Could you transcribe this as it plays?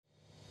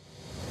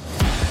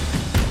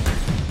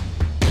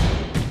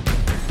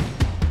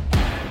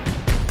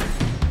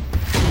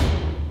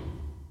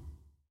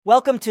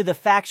Welcome to the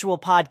Factual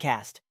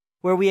Podcast,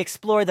 where we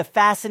explore the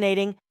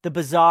fascinating, the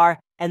bizarre,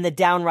 and the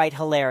downright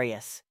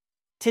hilarious.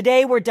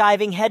 Today we're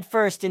diving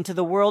headfirst into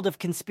the world of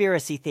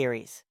conspiracy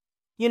theories.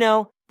 You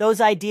know,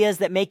 those ideas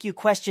that make you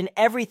question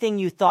everything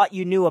you thought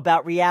you knew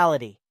about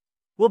reality.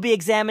 We'll be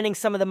examining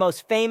some of the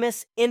most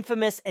famous,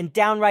 infamous, and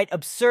downright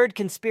absurd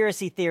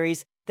conspiracy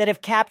theories that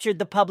have captured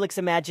the public's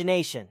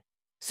imagination.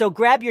 So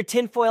grab your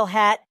tinfoil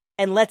hat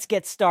and let's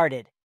get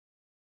started.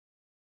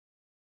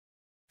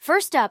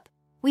 First up,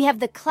 we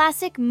have the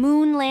classic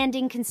moon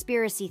landing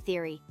conspiracy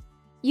theory.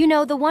 You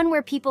know, the one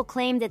where people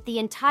claim that the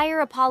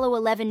entire Apollo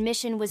 11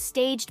 mission was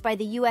staged by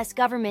the US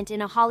government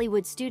in a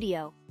Hollywood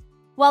studio.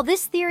 While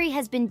this theory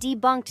has been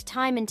debunked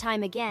time and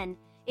time again,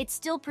 it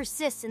still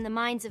persists in the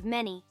minds of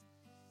many.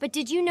 But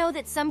did you know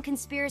that some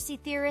conspiracy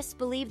theorists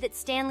believe that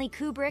Stanley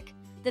Kubrick,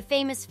 the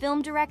famous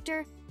film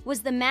director,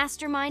 was the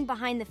mastermind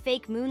behind the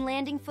fake moon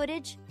landing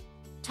footage?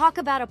 Talk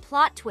about a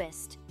plot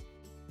twist.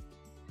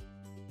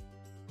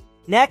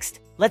 Next,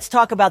 let's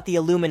talk about the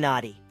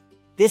Illuminati.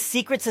 This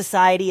secret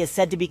society is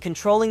said to be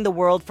controlling the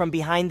world from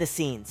behind the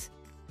scenes,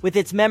 with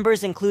its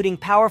members including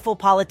powerful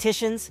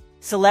politicians,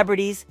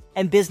 celebrities,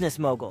 and business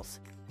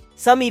moguls.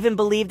 Some even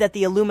believe that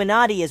the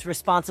Illuminati is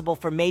responsible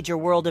for major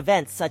world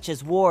events such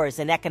as wars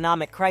and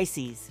economic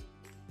crises.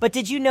 But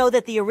did you know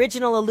that the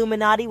original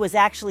Illuminati was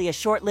actually a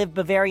short-lived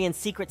Bavarian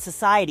secret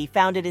society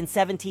founded in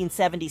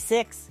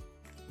 1776?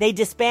 They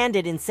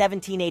disbanded in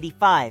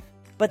 1785,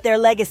 but their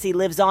legacy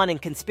lives on in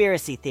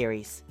conspiracy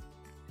theories.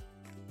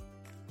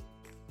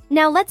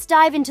 Now let's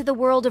dive into the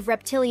world of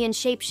reptilian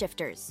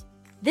shapeshifters.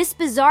 This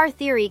bizarre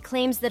theory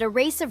claims that a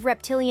race of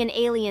reptilian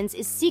aliens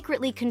is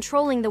secretly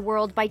controlling the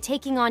world by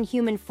taking on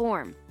human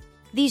form.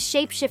 These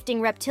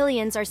shape-shifting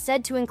reptilians are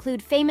said to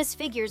include famous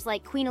figures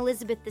like Queen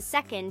Elizabeth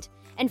II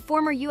and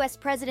former US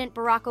President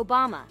Barack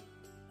Obama.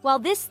 While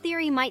this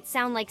theory might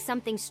sound like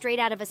something straight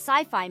out of a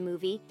sci-fi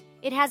movie,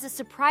 it has a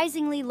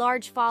surprisingly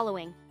large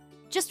following.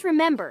 Just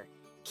remember,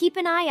 keep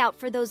an eye out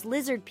for those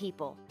lizard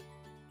people.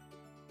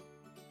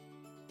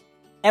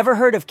 Ever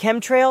heard of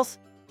chemtrails?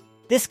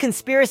 This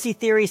conspiracy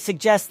theory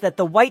suggests that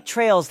the white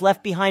trails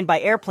left behind by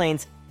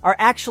airplanes are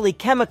actually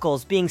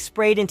chemicals being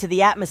sprayed into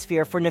the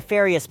atmosphere for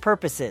nefarious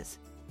purposes.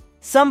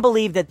 Some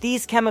believe that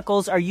these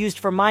chemicals are used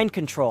for mind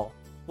control,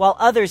 while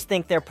others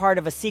think they're part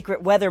of a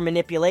secret weather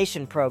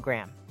manipulation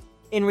program.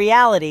 In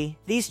reality,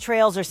 these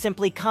trails are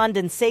simply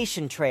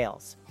condensation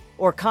trails,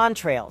 or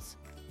contrails,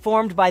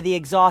 formed by the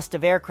exhaust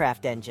of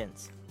aircraft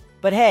engines.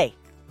 But hey,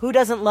 who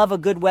doesn't love a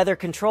good weather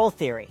control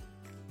theory?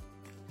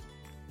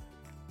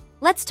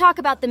 Let's talk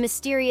about the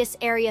mysterious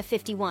Area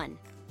 51.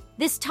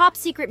 This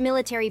top-secret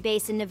military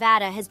base in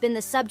Nevada has been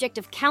the subject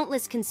of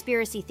countless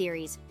conspiracy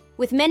theories,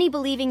 with many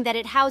believing that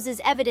it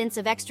houses evidence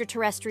of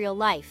extraterrestrial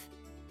life.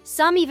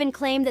 Some even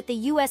claim that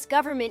the US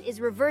government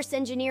is reverse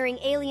engineering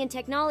alien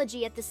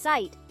technology at the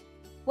site.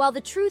 While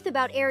the truth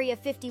about Area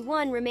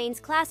 51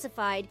 remains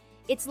classified,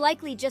 it's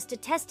likely just a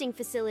testing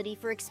facility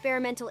for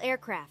experimental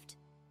aircraft.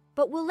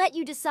 But we'll let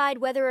you decide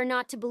whether or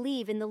not to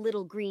believe in the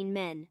little green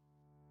men.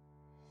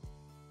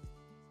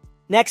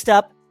 Next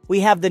up, we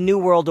have the New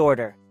World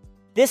Order.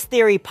 This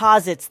theory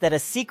posits that a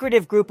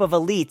secretive group of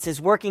elites is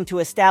working to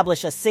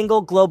establish a single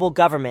global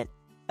government,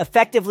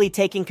 effectively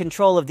taking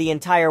control of the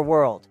entire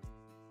world.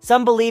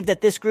 Some believe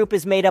that this group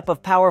is made up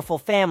of powerful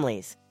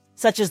families,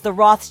 such as the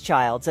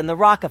Rothschilds and the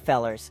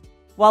Rockefellers,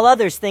 while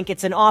others think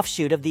it's an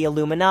offshoot of the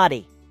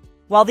Illuminati.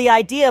 While the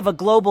idea of a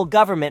global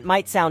government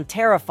might sound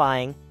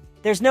terrifying,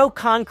 there's no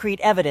concrete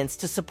evidence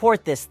to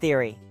support this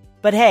theory.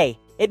 But hey,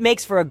 it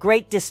makes for a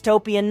great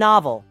dystopian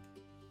novel.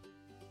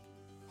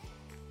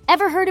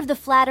 Ever heard of the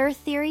flat Earth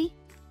theory?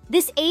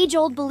 This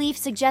age-old belief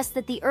suggests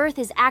that the Earth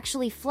is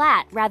actually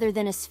flat rather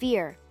than a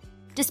sphere.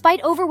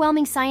 Despite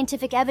overwhelming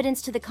scientific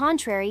evidence to the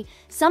contrary,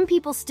 some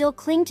people still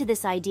cling to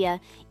this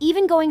idea,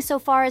 even going so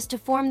far as to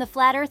form the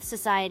Flat Earth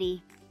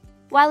Society.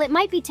 While it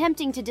might be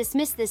tempting to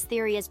dismiss this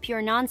theory as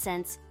pure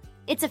nonsense,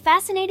 it's a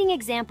fascinating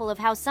example of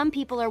how some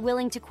people are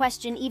willing to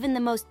question even the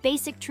most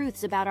basic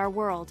truths about our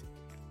world.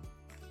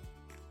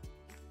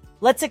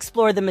 Let's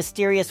explore the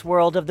mysterious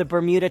world of the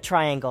Bermuda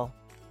Triangle.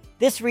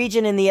 This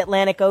region in the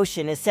Atlantic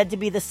Ocean is said to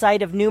be the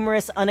site of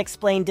numerous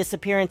unexplained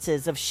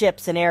disappearances of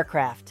ships and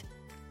aircraft.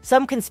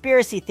 Some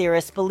conspiracy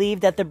theorists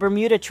believe that the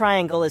Bermuda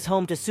Triangle is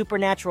home to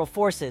supernatural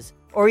forces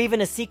or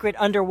even a secret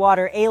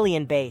underwater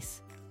alien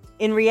base.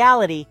 In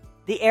reality,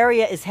 the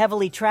area is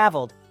heavily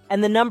traveled,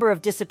 and the number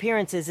of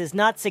disappearances is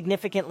not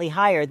significantly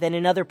higher than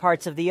in other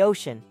parts of the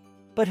ocean.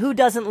 But who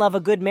doesn't love a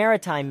good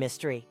maritime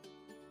mystery?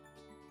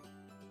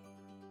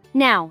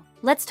 Now,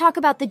 let's talk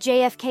about the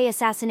JFK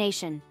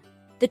assassination.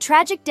 The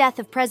tragic death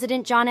of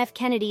President John F.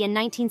 Kennedy in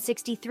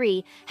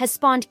 1963 has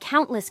spawned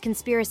countless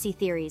conspiracy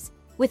theories,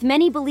 with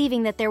many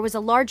believing that there was a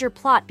larger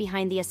plot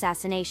behind the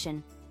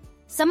assassination.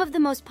 Some of the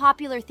most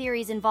popular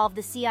theories involve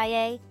the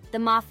CIA, the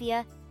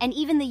Mafia, and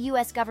even the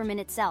US government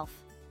itself.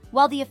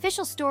 While the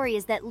official story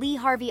is that Lee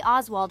Harvey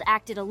Oswald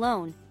acted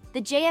alone,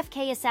 the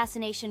JFK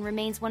assassination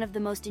remains one of the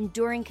most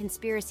enduring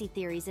conspiracy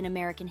theories in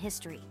American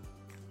history.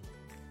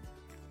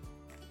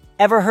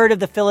 Ever heard of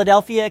the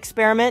Philadelphia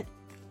experiment?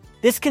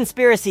 This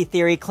conspiracy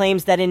theory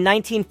claims that in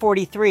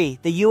 1943,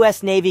 the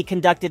U.S. Navy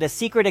conducted a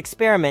secret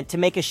experiment to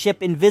make a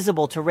ship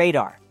invisible to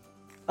radar.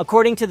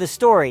 According to the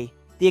story,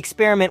 the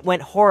experiment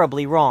went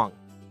horribly wrong,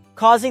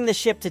 causing the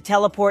ship to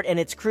teleport and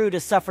its crew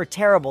to suffer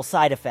terrible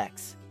side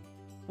effects.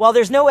 While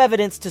there's no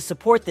evidence to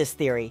support this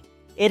theory,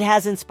 it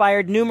has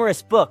inspired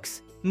numerous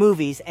books,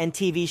 movies, and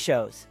TV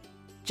shows.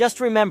 Just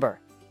remember,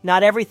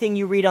 not everything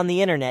you read on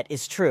the internet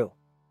is true.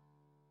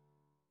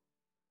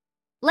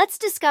 Let's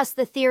discuss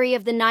the theory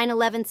of the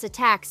 9/11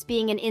 attacks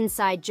being an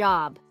inside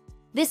job.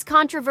 This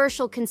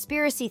controversial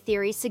conspiracy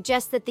theory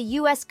suggests that the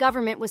U.S.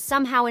 government was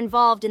somehow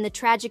involved in the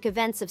tragic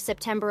events of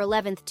September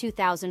 11,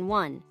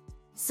 2001.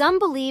 Some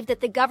believe that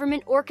the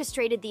government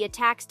orchestrated the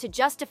attacks to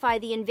justify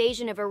the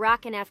invasion of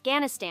Iraq and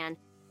Afghanistan,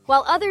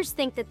 while others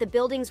think that the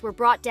buildings were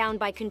brought down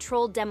by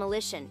controlled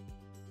demolition.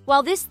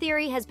 While this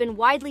theory has been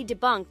widely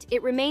debunked,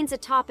 it remains a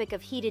topic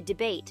of heated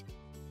debate.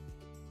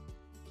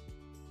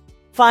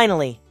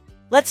 Finally,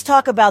 let's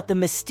talk about the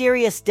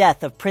mysterious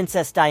death of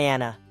Princess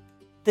Diana.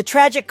 The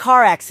tragic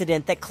car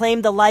accident that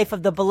claimed the life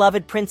of the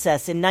beloved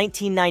princess in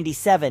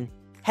 1997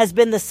 has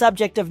been the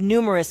subject of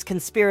numerous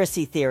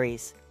conspiracy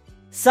theories.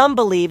 Some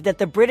believe that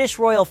the British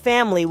royal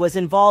family was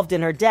involved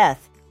in her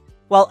death,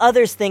 while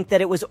others think that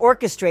it was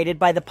orchestrated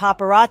by the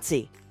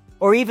paparazzi,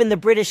 or even the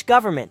British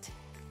government.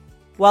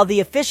 While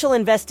the official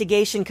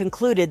investigation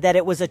concluded that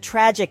it was a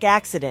tragic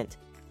accident,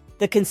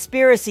 the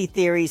conspiracy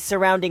theories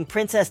surrounding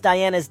Princess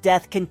Diana's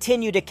death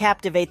continue to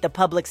captivate the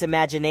public's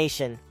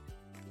imagination.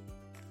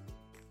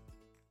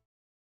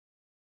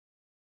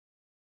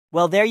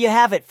 Well, there you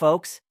have it,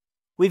 folks.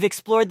 We've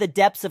explored the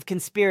depths of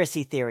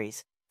conspiracy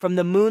theories, from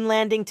the moon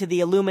landing to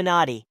the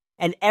Illuminati,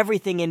 and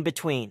everything in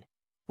between.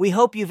 We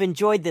hope you've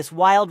enjoyed this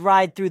wild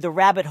ride through the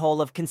rabbit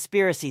hole of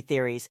conspiracy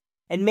theories,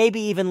 and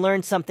maybe even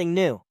learned something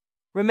new.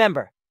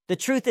 Remember, the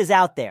truth is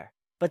out there,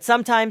 but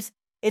sometimes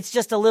it's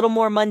just a little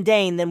more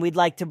mundane than we'd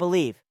like to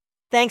believe.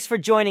 Thanks for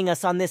joining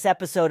us on this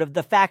episode of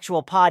the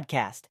Factual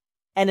Podcast.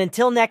 And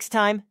until next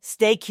time,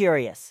 stay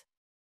curious.